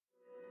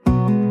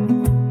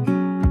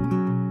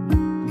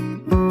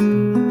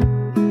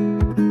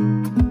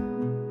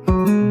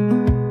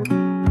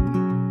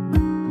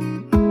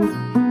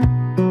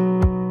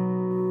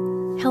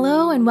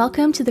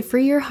Welcome to the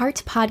Free Your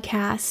Heart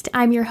podcast.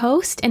 I'm your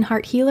host and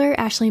heart healer,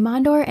 Ashley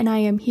Mondor, and I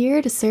am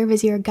here to serve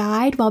as your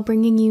guide while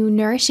bringing you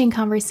nourishing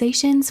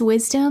conversations,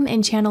 wisdom,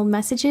 and channeled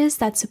messages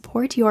that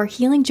support your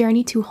healing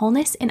journey to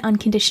wholeness and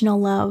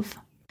unconditional love.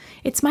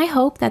 It's my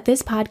hope that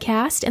this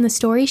podcast and the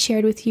stories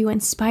shared with you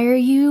inspire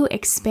you,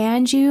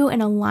 expand you,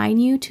 and align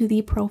you to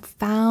the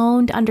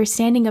profound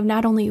understanding of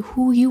not only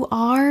who you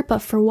are, but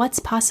for what's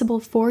possible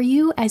for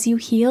you as you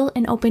heal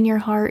and open your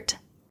heart.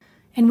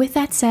 And with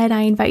that said,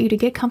 I invite you to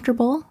get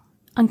comfortable,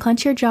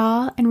 unclench your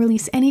jaw, and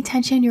release any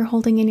tension you're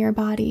holding in your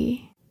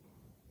body.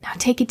 Now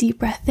take a deep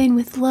breath in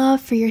with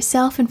love for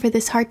yourself and for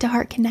this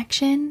heart-to-heart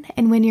connection.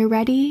 And when you're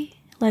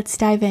ready, let's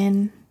dive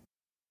in.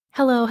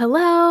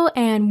 Hello,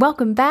 and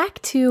welcome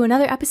back to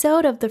another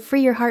episode of the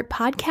Free Your Heart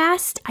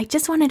podcast. I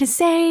just wanted to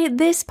say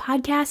this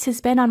podcast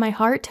has been on my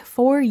heart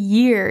for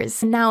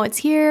years. And now it's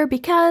here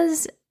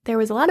because there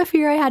was a lot of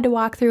fear I had to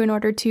walk through in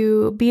order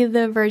to be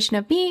the version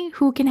of me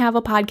who can have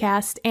a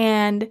podcast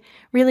and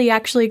really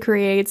actually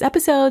creates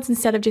episodes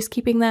instead of just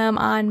keeping them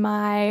on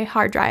my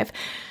hard drive.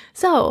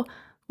 So,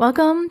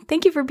 welcome.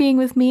 Thank you for being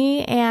with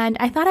me. And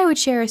I thought I would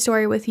share a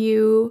story with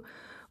you,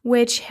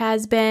 which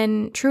has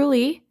been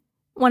truly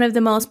one of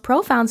the most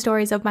profound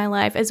stories of my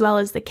life, as well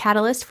as the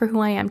catalyst for who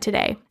I am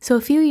today. So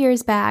a few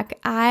years back,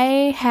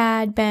 I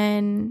had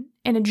been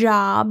in a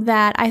job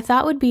that I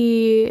thought would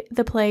be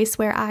the place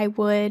where I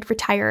would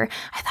retire.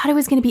 I thought it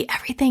was going to be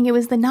everything. It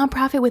was the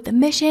nonprofit with the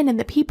mission and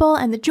the people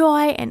and the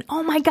joy. And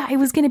oh my God, it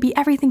was going to be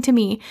everything to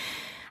me.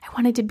 I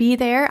wanted to be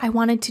there. I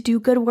wanted to do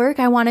good work.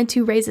 I wanted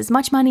to raise as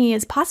much money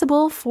as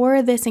possible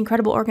for this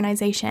incredible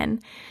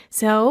organization.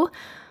 So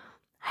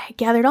I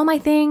gathered all my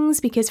things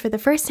because for the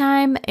first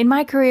time in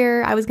my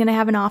career, I was going to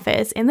have an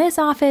office. And this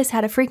office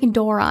had a freaking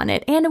door on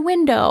it and a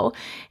window.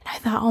 And I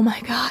thought, oh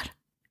my God,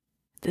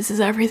 this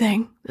is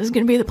everything. This is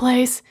going to be the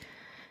place.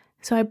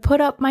 So I put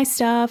up my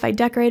stuff. I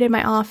decorated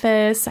my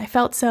office. I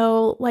felt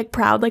so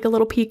proud, like a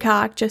little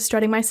peacock, just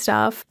strutting my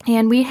stuff.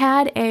 And we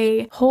had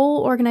a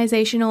whole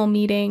organizational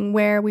meeting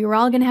where we were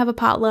all going to have a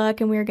potluck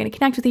and we were going to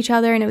connect with each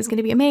other and it was going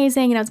to be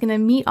amazing. And I was going to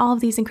meet all of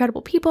these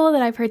incredible people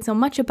that I've heard so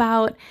much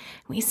about.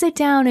 We sit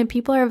down and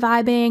people are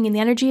vibing and the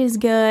energy is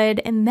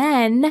good. And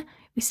then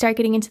we start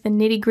getting into the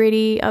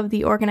nitty-gritty of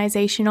the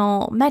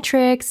organizational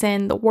metrics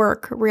and the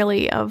work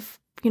really of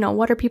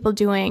what are people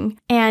doing?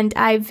 And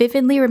I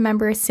vividly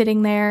remember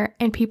sitting there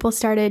and people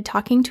started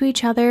talking to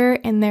each other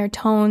and their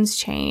tones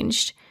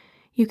changed.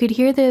 You could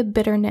hear the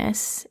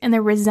bitterness and the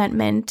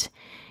resentment.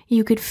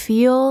 You could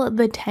feel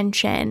the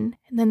tension.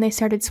 And then they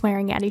started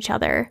swearing at each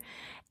other.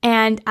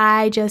 And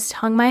I just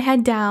hung my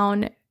head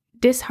down,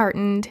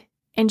 disheartened,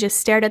 and just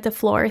stared at the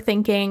floor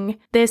thinking,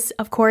 this,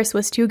 of course,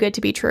 was too good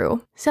to be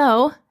true.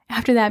 So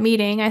after that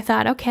meeting, I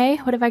thought, okay,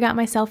 what have I got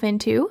myself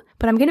into?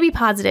 But I'm going to be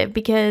positive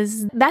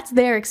because that's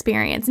their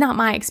experience, not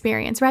my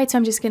experience, right? So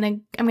I'm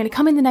going to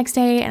come in the next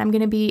day and I'm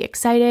going to be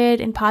excited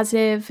and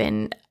positive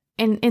and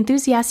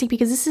enthusiastic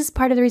because this is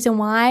part of the reason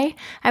why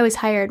I was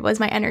hired was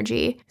my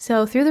energy.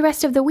 So through the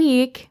rest of the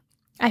week,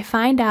 I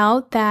find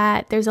out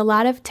that there's a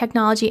lot of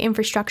technology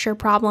infrastructure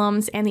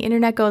problems and the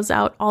internet goes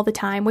out all the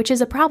time, which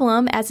is a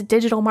problem as a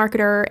digital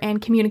marketer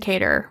and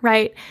communicator,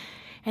 right?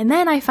 And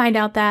then I find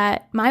out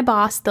that my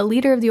boss, the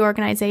leader of the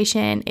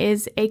organization,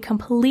 is a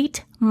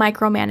complete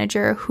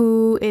micromanager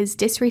who is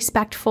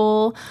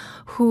disrespectful,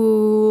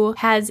 who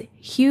has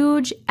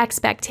huge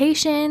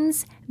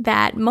expectations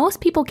that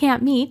most people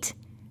can't meet,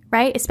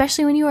 right?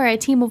 Especially when you are a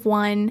team of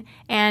one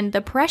and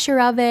the pressure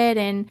of it.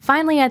 And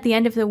finally, at the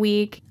end of the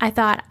week, I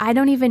thought, I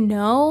don't even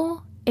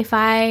know if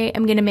I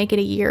am going to make it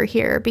a year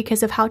here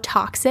because of how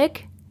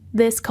toxic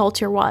this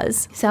culture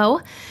was.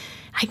 So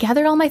I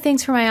gathered all my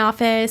things for my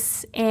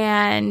office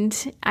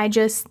and I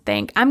just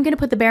think I'm going to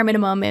put the bare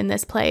minimum in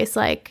this place,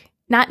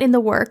 not in the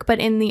work, but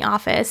in the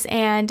office.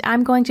 And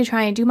I'm going to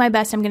try and do my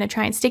best. I'm going to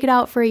try and stick it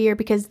out for a year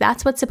because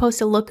that's what's supposed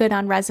to look good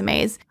on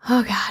resumes.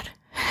 Oh God,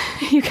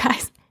 you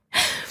guys.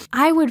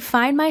 I would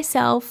find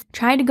myself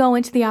trying to go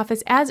into the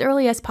office as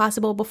early as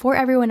possible before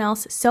everyone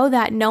else so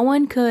that no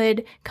one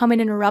could come and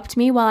interrupt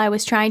me while I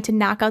was trying to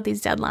knock out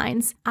these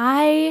deadlines.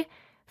 I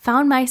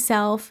found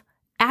myself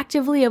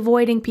actively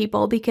avoiding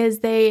people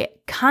because they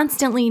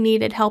constantly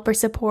needed help or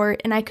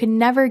support and I could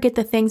never get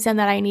the things done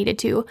that I needed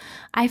to.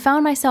 I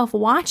found myself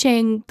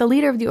watching the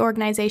leader of the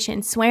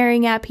organization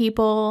swearing at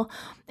people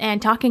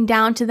and talking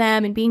down to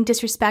them and being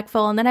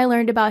disrespectful. And then I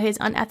learned about his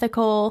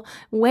unethical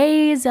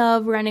ways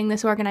of running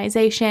this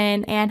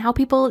organization and how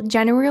people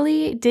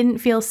generally didn't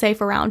feel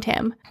safe around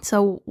him.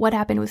 So what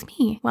happened with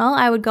me? Well,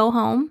 I would go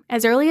home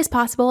as early as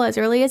possible, as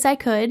early as I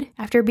could.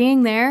 After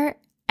being there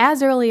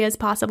as early as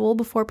possible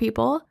before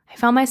people, I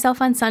found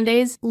myself on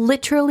Sundays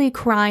literally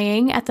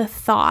crying at the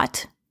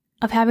thought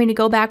of having to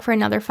go back for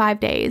another 5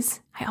 days.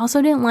 I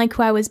also didn't like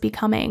who I was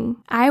becoming.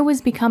 I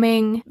was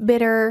becoming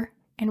bitter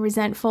and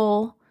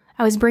resentful.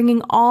 I was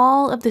bringing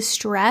all of the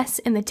stress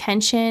and the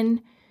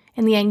tension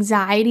and the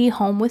anxiety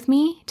home with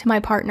me to my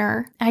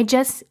partner. I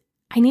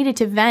needed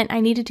to vent. I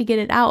needed to get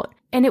it out.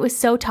 And it was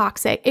so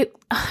toxic.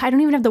 I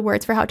don't even have the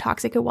words for how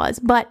toxic it was,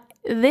 but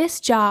this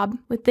job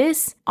with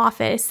this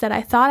office that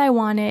I thought I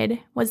wanted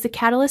was the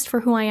catalyst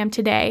for who I am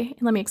today.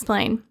 Let me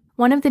explain.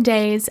 One of the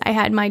days I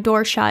had my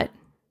door shut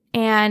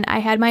and I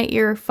had my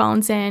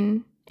earphones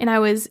in and I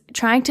was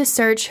trying to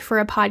search for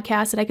a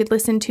podcast that I could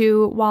listen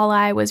to while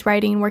I was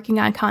writing and working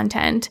on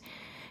content.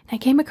 And I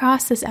came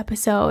across this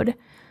episode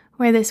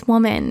where this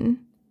woman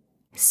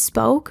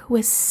spoke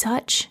with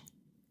such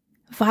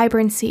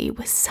vibrancy,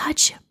 with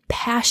such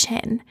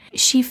passion.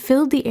 She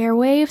filled the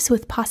airwaves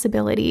with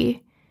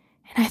possibility.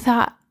 And I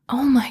thought,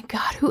 oh my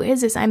God, who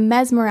is this? I'm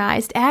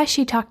mesmerized as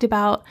she talked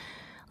about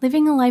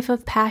living a life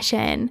of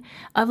passion,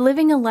 of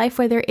living a life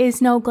where there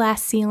is no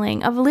glass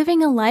ceiling, of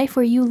living a life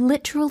where you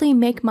literally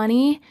make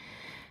money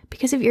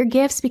because of your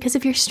gifts, because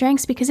of your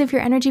strengths, because of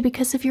your energy,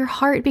 because of your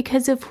heart,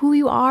 because of who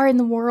you are in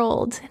the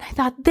world. And I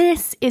thought,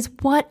 this is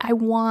what I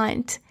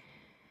want.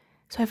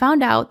 So I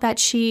found out that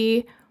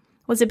she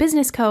was a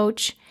business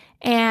coach,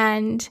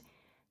 and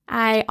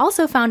I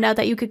also found out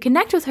that you could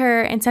connect with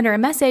her and send her a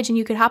message and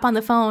you could hop on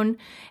the phone,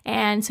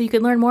 and so you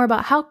could learn more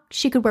about how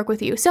she could work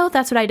with you. So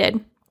that's what I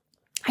did.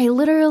 I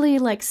literally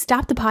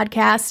stopped the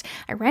podcast.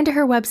 I ran to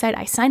her website.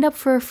 I signed up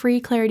for a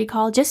free clarity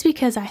call just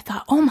because I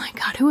thought, oh my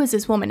God, who is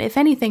this woman? If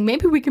anything,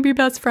 maybe we can be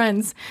best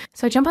friends.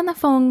 So I jump on the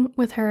phone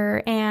with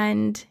her,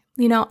 and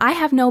I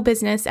have no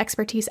business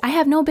expertise. I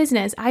have no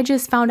business. I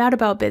just found out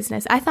about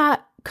business. I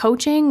thought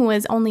coaching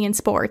was only in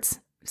sports.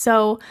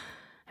 So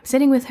I'm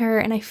sitting with her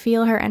and I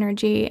feel her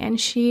energy, and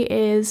she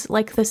is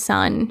like the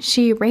sun.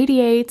 She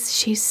radiates.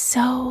 She's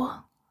so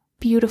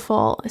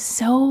beautiful,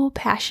 so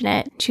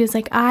passionate. She was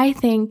like, I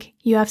think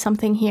you have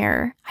something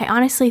here. I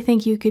honestly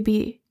think you could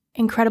be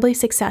incredibly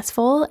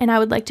successful, and I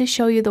would like to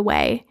show you the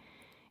way.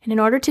 And in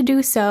order to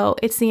do so,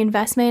 it's the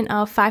investment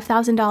of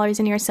 $5,000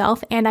 in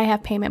yourself, and I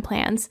have payment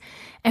plans.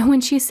 And when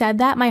she said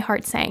that, my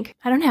heart sank.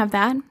 I don't have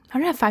that. I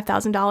don't have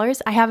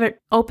 $5,000. I have it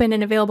open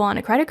and available on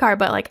a credit card,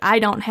 but I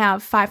don't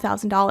have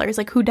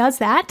 $5,000. Who does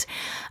that?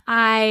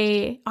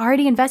 I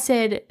already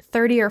invested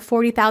 $30,000 or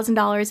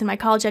 $40,000 in my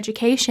college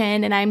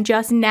education, and I'm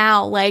just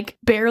now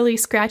barely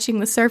scratching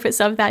the surface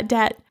of that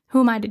debt. Who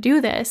am I to do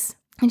this?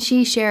 And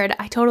she shared,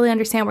 I totally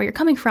understand where you're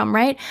coming from,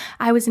 right?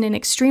 I was in an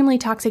extremely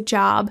toxic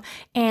job,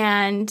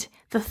 and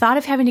the thought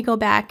of having to go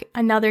back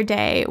another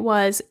day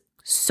was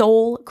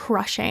soul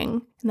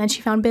crushing. And then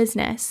she found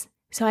business.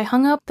 So I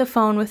hung up the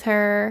phone with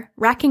her,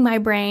 racking my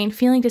brain,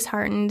 feeling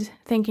disheartened,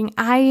 thinking,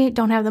 I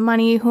don't have the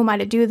money. Who am I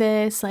to do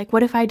this?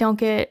 What if I don't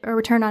get a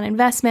return on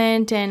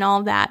investment and all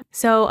of that?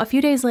 So a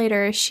few days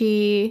later,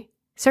 she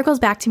circles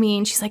back to me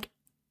and she's like,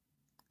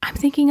 I'm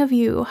thinking of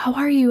you. How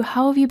are you?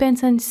 How have you been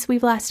since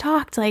we've last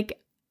talked?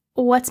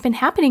 What's been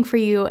happening for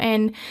you?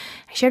 And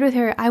I shared with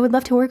her, I would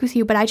love to work with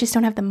you, but I just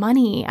don't have the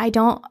money. I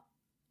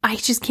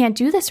just can't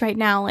do this right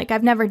now.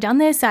 I've never done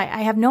this. I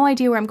have no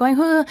idea where I'm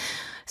going.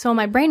 So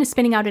my brain is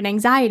spinning out in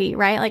anxiety,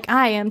 right?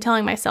 I am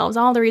telling myself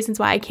all the reasons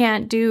why I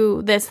can't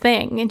do this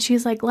thing. And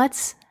she's like,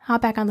 let's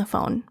hop back on the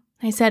phone.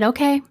 I said,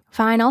 okay,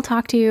 fine, I'll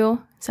talk to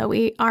you. So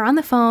we are on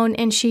the phone,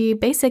 and she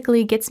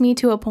basically gets me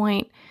to a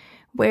point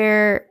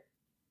where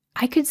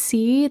I could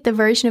see the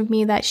version of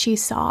me that she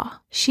saw.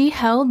 She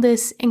held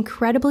this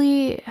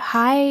incredibly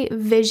high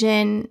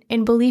vision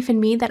and belief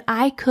in me that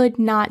I could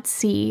not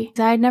see.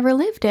 I had never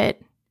lived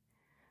it.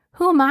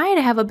 Who am I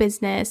to have a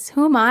business?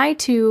 Who am I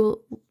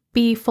to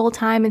be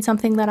full-time in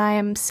something that I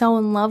am so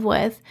in love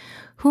with?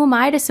 Who am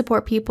I to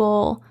support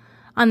people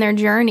on their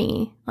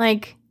journey?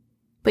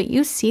 But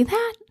you see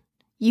that?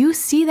 You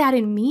see that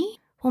in me?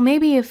 Well,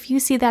 maybe if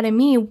you see that in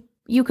me,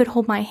 you could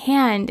hold my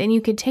hand and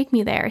you could take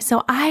me there.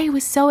 So I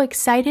was so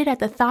excited at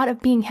the thought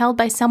of being held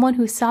by someone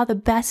who saw the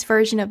best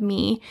version of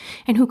me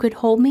and who could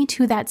hold me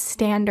to that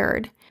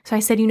standard. So I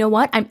said, you know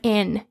what? I'm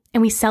in. And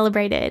we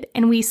celebrated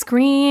and we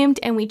screamed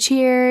and we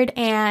cheered,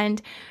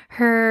 and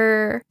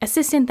her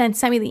assistant then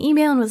sent me the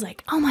email and was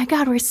like, oh my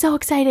God, we're so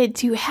excited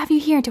to have you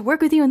here and to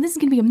work with you. And this is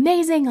going to be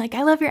amazing.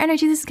 I love your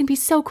energy. This is going to be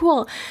so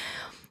cool.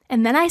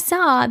 And then I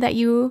saw that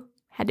you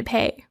had to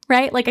pay,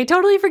 right? I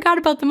totally forgot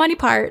about the money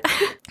part.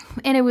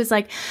 And it was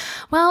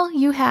well,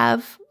 you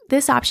have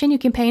this option. You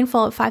can pay in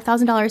full at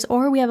 $5,000,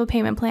 or we have a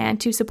payment plan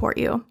to support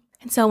you.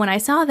 And so when I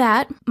saw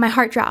that, my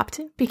heart dropped,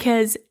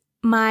 because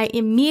my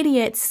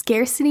immediate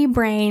scarcity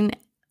brain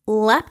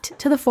leapt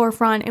to the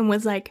forefront and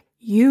was like,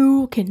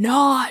 you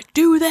cannot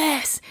do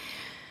this.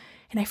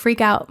 And I freak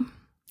out.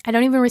 I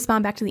don't even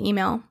respond back to the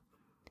email.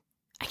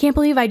 I can't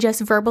believe I just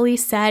verbally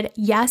said,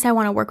 yes, I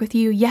want to work with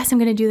you. Yes, I'm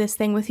going to do this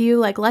thing with you.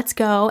 Let's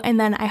go. And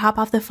then I hop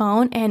off the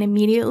phone, and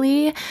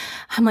immediately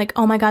I'm like,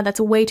 oh my God, that's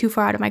way too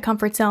far out of my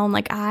comfort zone.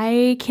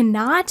 I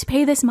cannot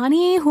pay this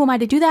money. Who am I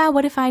to do that?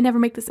 What if I never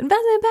make this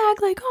investment back?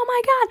 Oh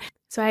my God.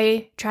 So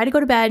I tried to go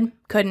to bed,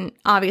 couldn't,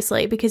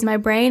 obviously, because my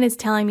brain is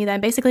telling me that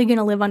I'm basically going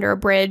to live under a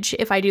bridge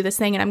if I do this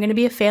thing, and I'm going to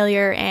be a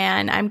failure,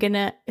 and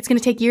it's going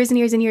to take years and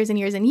years and years and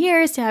years and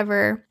years to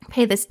ever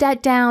pay this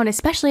debt down,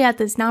 especially at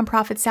this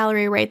nonprofit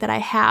salary rate that I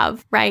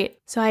have, right?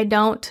 So I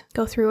don't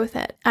go through with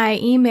it. I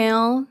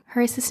email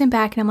her assistant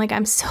back, and I'm like,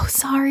 I'm so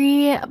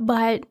sorry,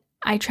 but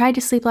I tried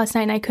to sleep last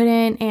night and I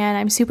couldn't, and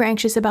I'm super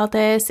anxious about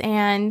this,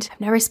 and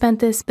I've never spent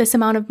this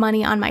amount of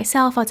money on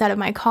myself outside of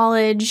my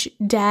college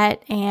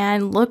debt,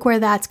 and look where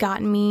that's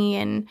gotten me.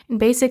 And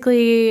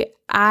basically,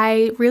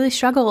 I really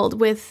struggled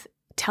with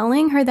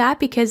telling her that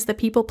because the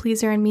people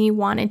pleaser in me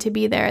wanted to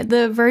be there.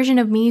 The version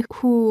of me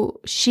who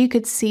she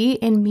could see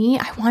in me,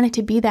 I wanted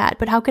to be that.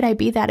 But how could I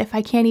be that if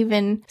I can't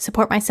even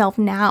support myself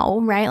now,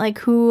 right? Like,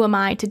 who am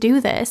I to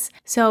do this?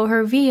 So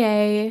her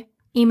VA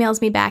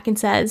emails me back and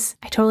says,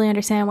 I totally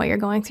understand what you're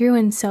going through,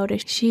 and so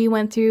does she.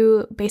 Went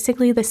through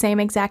basically the same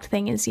exact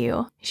thing as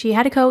you. She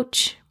had a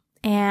coach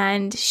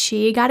and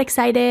she got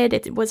excited.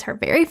 It was her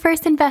very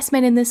first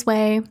investment in this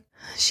way.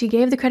 She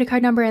gave the credit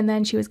card number and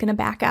then she was going to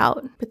back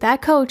out. But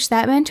that coach,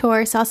 that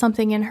mentor, saw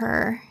something in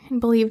her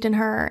and believed in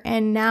her.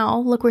 And now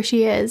look where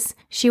she is.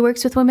 She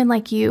works with women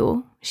like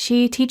you.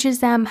 She teaches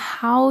them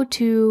how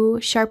to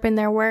sharpen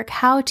their work,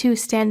 how to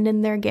stand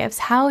in their gifts,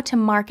 how to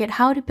market,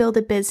 how to build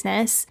a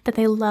business that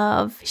they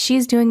love.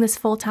 She's doing this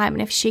full time.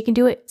 And if she can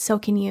do it, so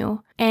can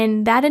you.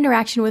 And that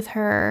interaction with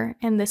her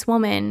and this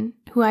woman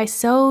who I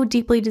so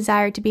deeply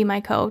desired to be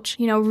my coach,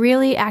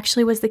 really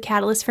actually was the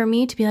catalyst for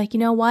me to be like, you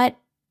know what?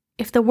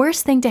 If the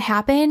worst thing to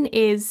happen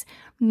is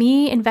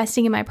me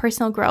investing in my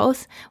personal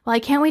growth, well, I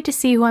can't wait to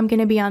see who I'm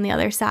going to be on the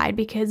other side,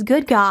 because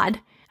good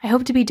God, I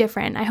hope to be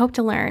different. I hope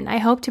to learn. I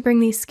hope to bring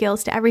these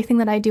skills to everything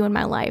that I do in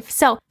my life.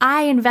 So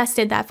I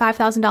invested that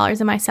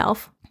 $5,000 in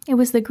myself. It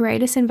was the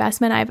greatest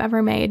investment I've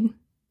ever made,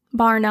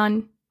 bar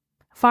none.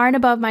 Far and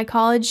above my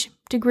college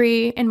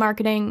degree in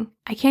marketing.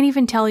 I can't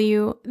even tell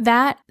you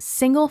that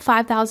single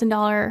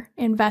 $5,000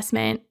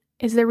 investment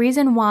is the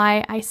reason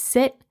why I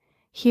sit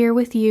here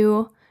with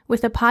you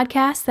with a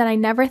podcast that I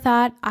never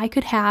thought I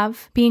could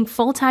have, being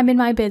full-time in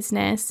my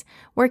business,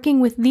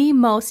 working with the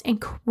most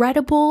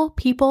incredible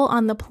people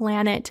on the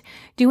planet,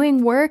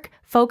 doing work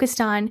focused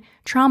on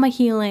trauma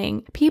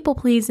healing, people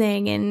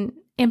pleasing, and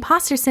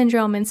imposter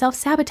syndrome and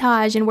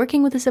self-sabotage, and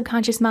working with the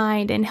subconscious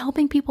mind, and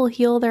helping people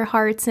heal their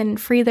hearts and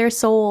free their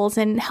souls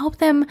and help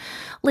them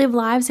live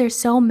lives they're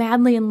so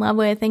madly in love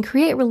with, and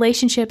create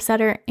relationships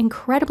that are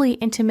incredibly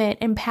intimate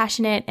and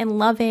passionate and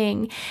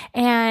loving,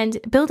 and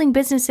building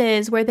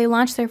businesses where they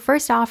launch their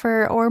first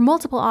offer or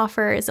multiple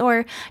offers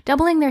or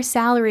doubling their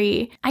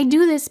salary. I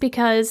do this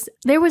because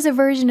there was a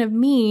version of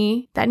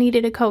me that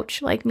needed a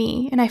coach like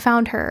me, and I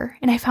found her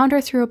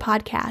through a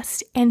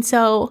podcast. And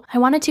so I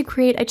wanted to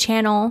create a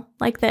channel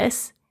like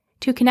this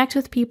to connect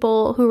with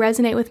people who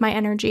resonate with my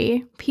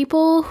energy,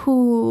 people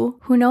who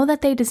know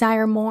that they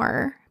desire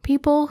more,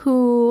 people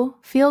who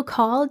feel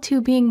called to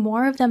being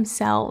more of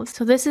themselves.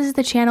 So this is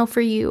the channel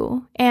for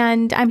you.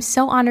 And I'm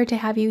so honored to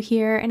have you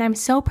here. And I'm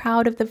so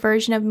proud of the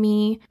version of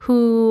me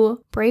who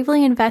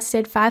bravely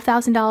invested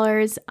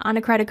 $5,000 on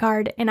a credit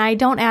card. And I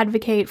don't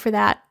advocate for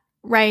that,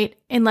 right?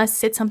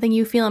 Unless it's something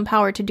you feel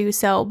empowered to do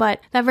so. But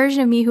that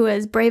version of me who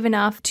is brave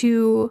enough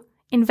to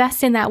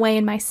invest in that way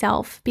in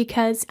myself,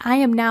 because I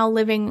am now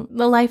living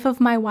the life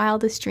of my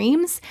wildest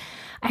dreams.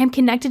 I am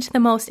connected to the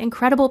most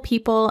incredible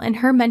people, and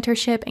her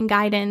mentorship and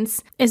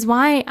guidance is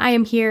why I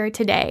am here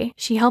today.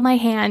 She held my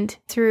hand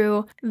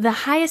through the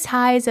highest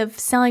highs of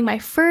selling my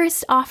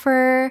first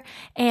offer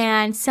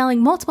and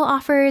selling multiple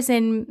offers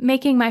and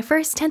making my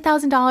first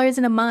 $10,000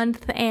 in a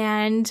month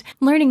and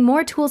learning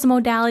more tools and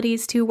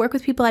modalities to work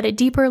with people at a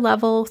deeper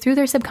level through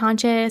their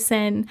subconscious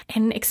and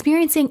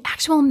experiencing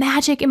actual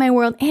magic in my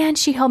world. And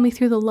she held me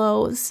through the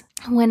lows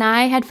when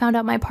I had found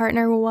out my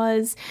partner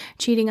was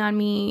cheating on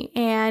me,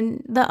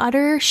 and the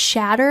utter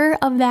shatter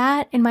of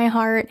that in my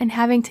heart, and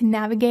having to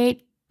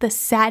navigate the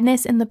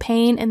sadness and the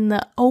pain and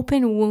the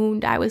open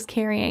wound I was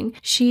carrying.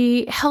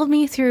 She held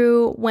me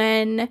through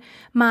when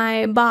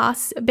my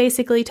boss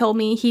basically told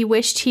me he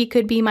wished he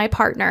could be my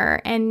partner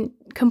and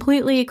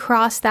completely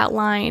crossed that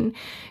line.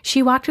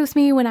 She walked with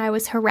me when I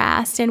was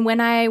harassed, and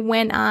when I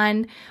went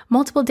on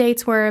multiple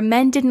dates where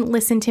men didn't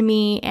listen to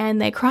me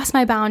and they crossed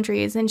my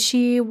boundaries. And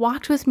she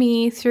walked with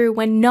me through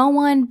when no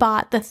one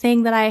bought the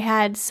thing that I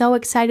had so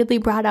excitedly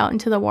brought out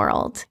into the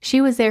world.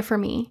 She was there for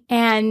me.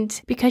 And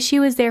because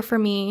she was there for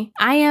me,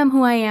 I am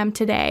who I am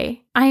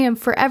today. I am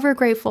forever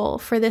grateful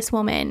for this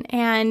woman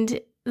and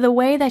the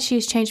way that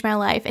she's changed my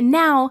life. And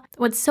now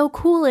what's so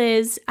cool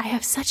is I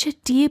have such a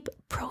deep,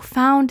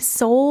 profound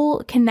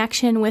soul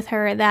connection with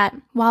her that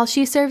while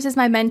she serves as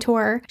my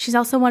mentor, she's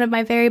also one of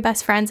my very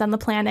best friends on the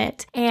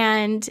planet.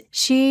 And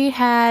she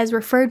has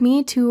referred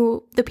me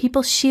to the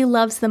people she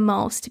loves the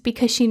most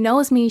because she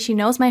knows me, she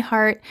knows my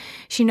heart,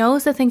 she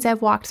knows the things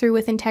I've walked through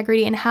with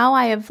integrity and how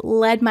I have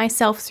led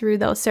myself through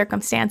those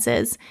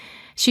circumstances.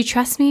 She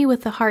trusts me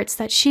with the hearts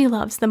that she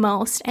loves the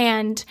most,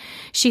 and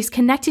she's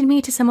connected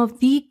me to some of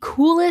the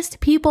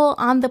coolest people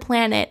on the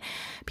planet.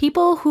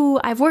 People who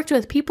I've worked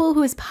with, people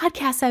whose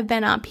podcasts I've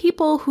been on,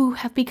 people who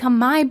have become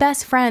my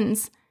best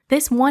friends.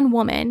 This one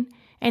woman.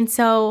 And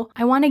so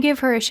I want to give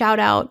her a shout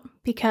out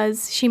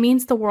because she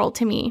means the world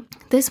to me.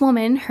 This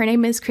woman, her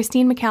name is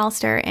Christine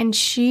McAllister, and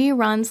she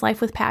runs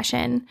Life with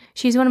Passion.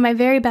 She's one of my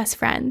very best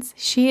friends.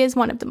 She is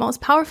one of the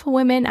most powerful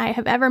women I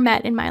have ever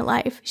met in my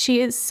life.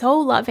 She is so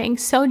loving,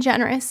 so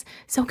generous,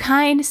 so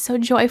kind, so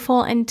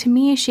joyful, and to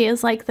me, she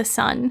is like the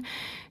sun.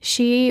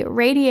 She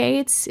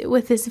radiates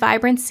with this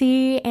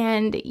vibrancy,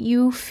 and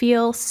you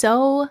feel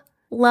so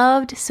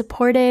loved,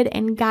 supported,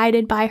 and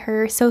guided by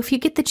her. So if you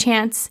get the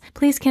chance,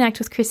 please connect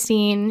with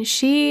Christine.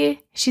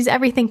 She's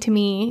everything to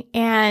me.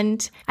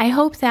 And I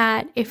hope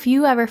that if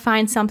you ever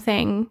find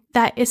something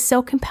that is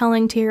so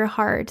compelling to your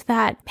heart,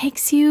 that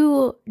makes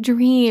you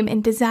dream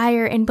and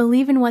desire and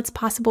believe in what's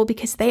possible,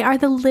 because they are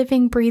the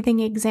living, breathing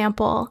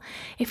example.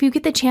 If you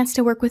get the chance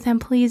to work with them,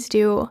 please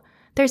do.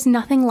 There's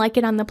nothing like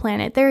it on the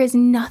planet. There is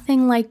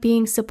nothing like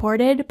being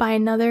supported by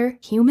another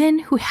human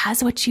who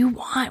has what you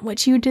want,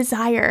 what you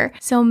desire.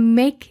 So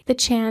make the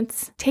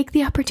chance, take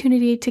the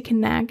opportunity to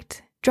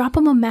connect, drop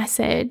them a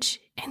message,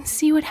 and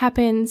see what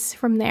happens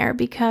from there,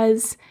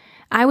 because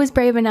I was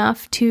brave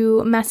enough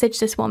to message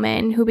this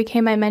woman who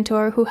became my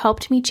mentor, who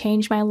helped me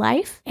change my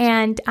life.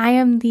 And I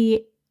am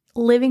the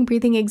living,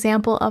 breathing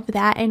example of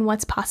that and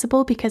what's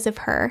possible because of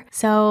her.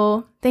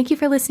 So thank you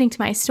for listening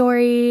to my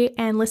story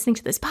and listening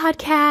to this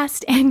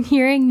podcast and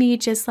hearing me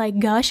just like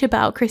gush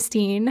about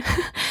Christine.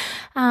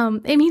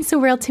 It means the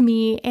world to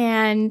me.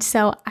 And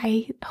so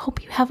I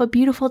hope you have a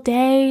beautiful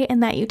day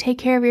and that you take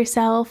care of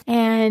yourself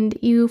and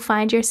you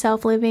find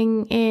yourself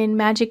living in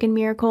magic and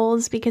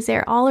miracles, because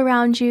they're all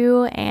around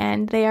you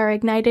and they are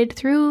ignited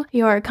through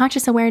your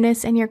conscious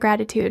awareness and your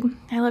gratitude.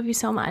 I love you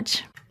so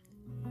much.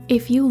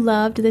 If you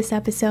loved this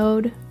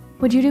episode,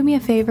 would you do me a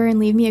favor and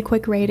leave me a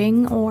quick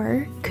rating,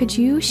 or could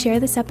you share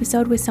this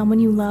episode with someone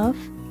you love?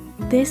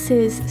 This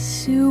is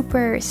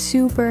super,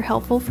 super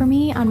helpful for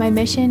me on my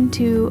mission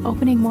to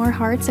opening more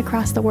hearts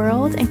across the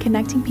world and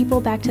connecting people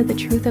back to the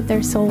truth of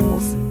their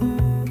souls.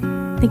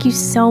 Thank you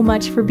so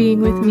much for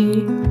being with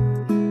me.